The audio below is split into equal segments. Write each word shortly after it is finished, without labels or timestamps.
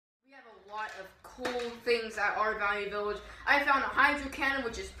lot of cool things at our Value Village. I found a Hydro Cannon,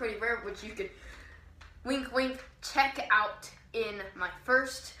 which is pretty rare, which you could, wink wink, check out in my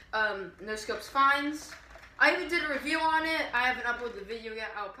first No Scopes Finds. I even did a review on it. I haven't uploaded the video yet.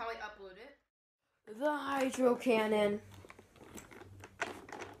 I'll probably upload it. The Hydro Cannon.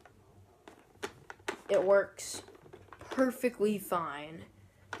 It works perfectly fine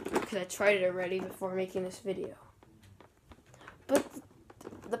because I tried it already before making this video. But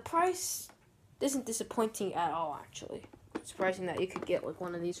the price isn't disappointing at all, actually. It's surprising that you could get like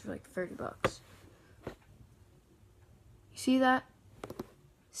one of these for like 30 bucks. You see that?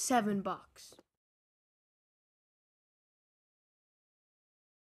 $7.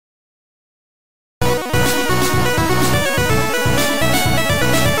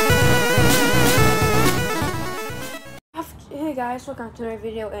 Hey guys, welcome to another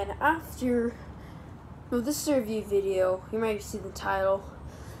video, and this is a review video. You might see the title.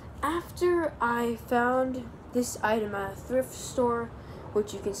 After I found this item at a thrift store,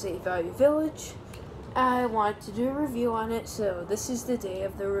 which you can say Value Village, I wanted to do a review on it, so this is the day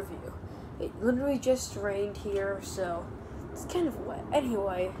of the review. It literally just rained here, so it's kind of wet.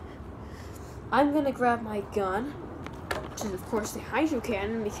 Anyway, I'm gonna grab my gun, which is of course the Hydro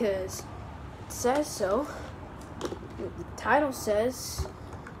Cannon because it says so. The title says,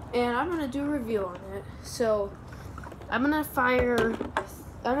 and I'm gonna do a review on it. So I'm gonna fire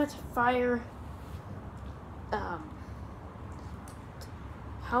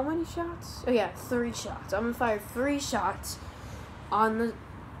how many shots? Oh yeah, 3 shots. I'm gonna fire 3 shots on the,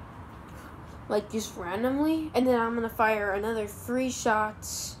 like, just randomly, and then I'm gonna fire another 3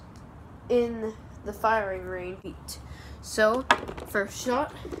 shots in the firing range. So first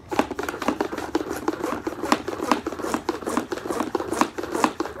shot.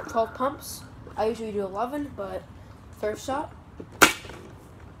 12 pumps. I usually do 11, but first shot,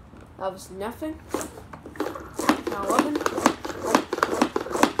 that was nothing. Now 11.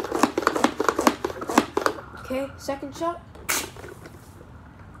 Okay, second shot.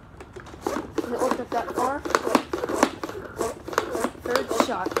 Didn't work up that far. Third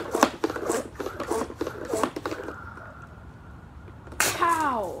shot.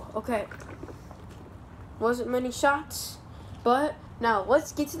 Pow! Okay. Wasn't many shots, but now,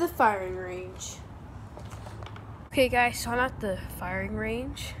 let's get to the firing range. Okay guys, so I'm at the firing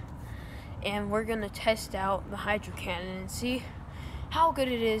range, and we're gonna test out the Hydro Cannon and see how good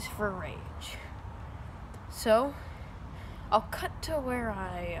it is for range. So, I'll cut to where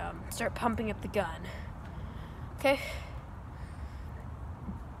I start pumping up the gun. Okay?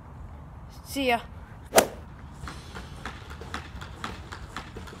 See ya.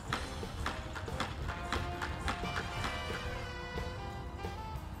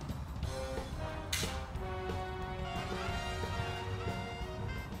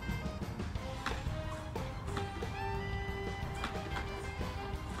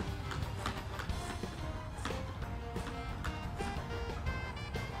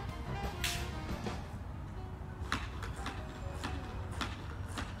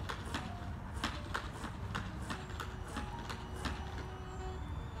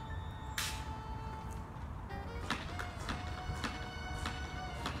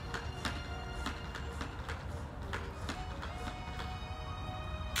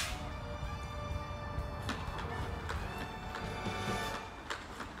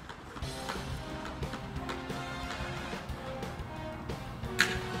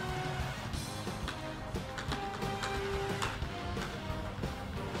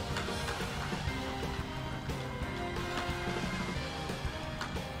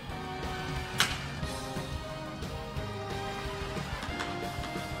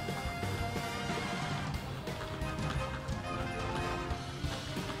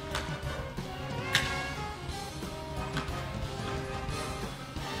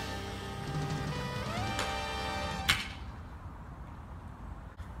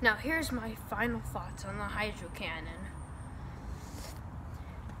 Now here's my final thoughts on the Hydro Cannon.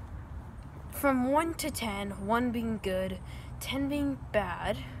 From 1 to 10, 1 being good, 10 being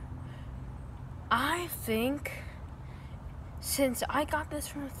bad, I think since I got this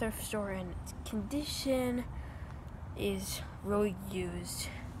from a thrift store and its condition is really used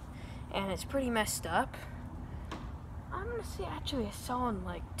and it's pretty messed up, I'm gonna say actually a solid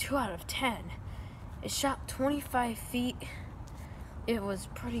like 2 out of 10. It shot 25 feet. It was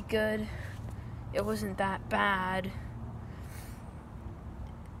pretty good. It wasn't that bad.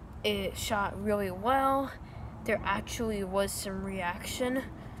 It shot really well. There actually was some reaction,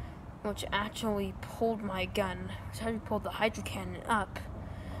 which actually pulled my gun, which actually pulled the Hydro Cannon up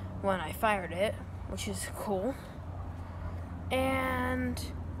when I fired it, which is cool. And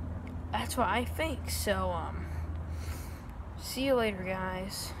that's that's what I think. So, see you later,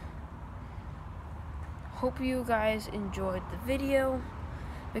 guys. Hope you guys enjoyed the video.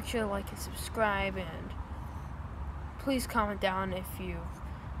 Make sure to like and subscribe, and please comment down if you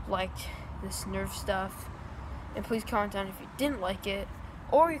liked this Nerf stuff, and please comment down if you didn't like it,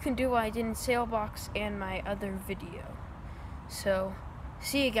 or you can do what I did in Sailbox and my other video. So,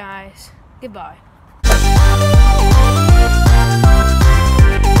 see you guys. Goodbye.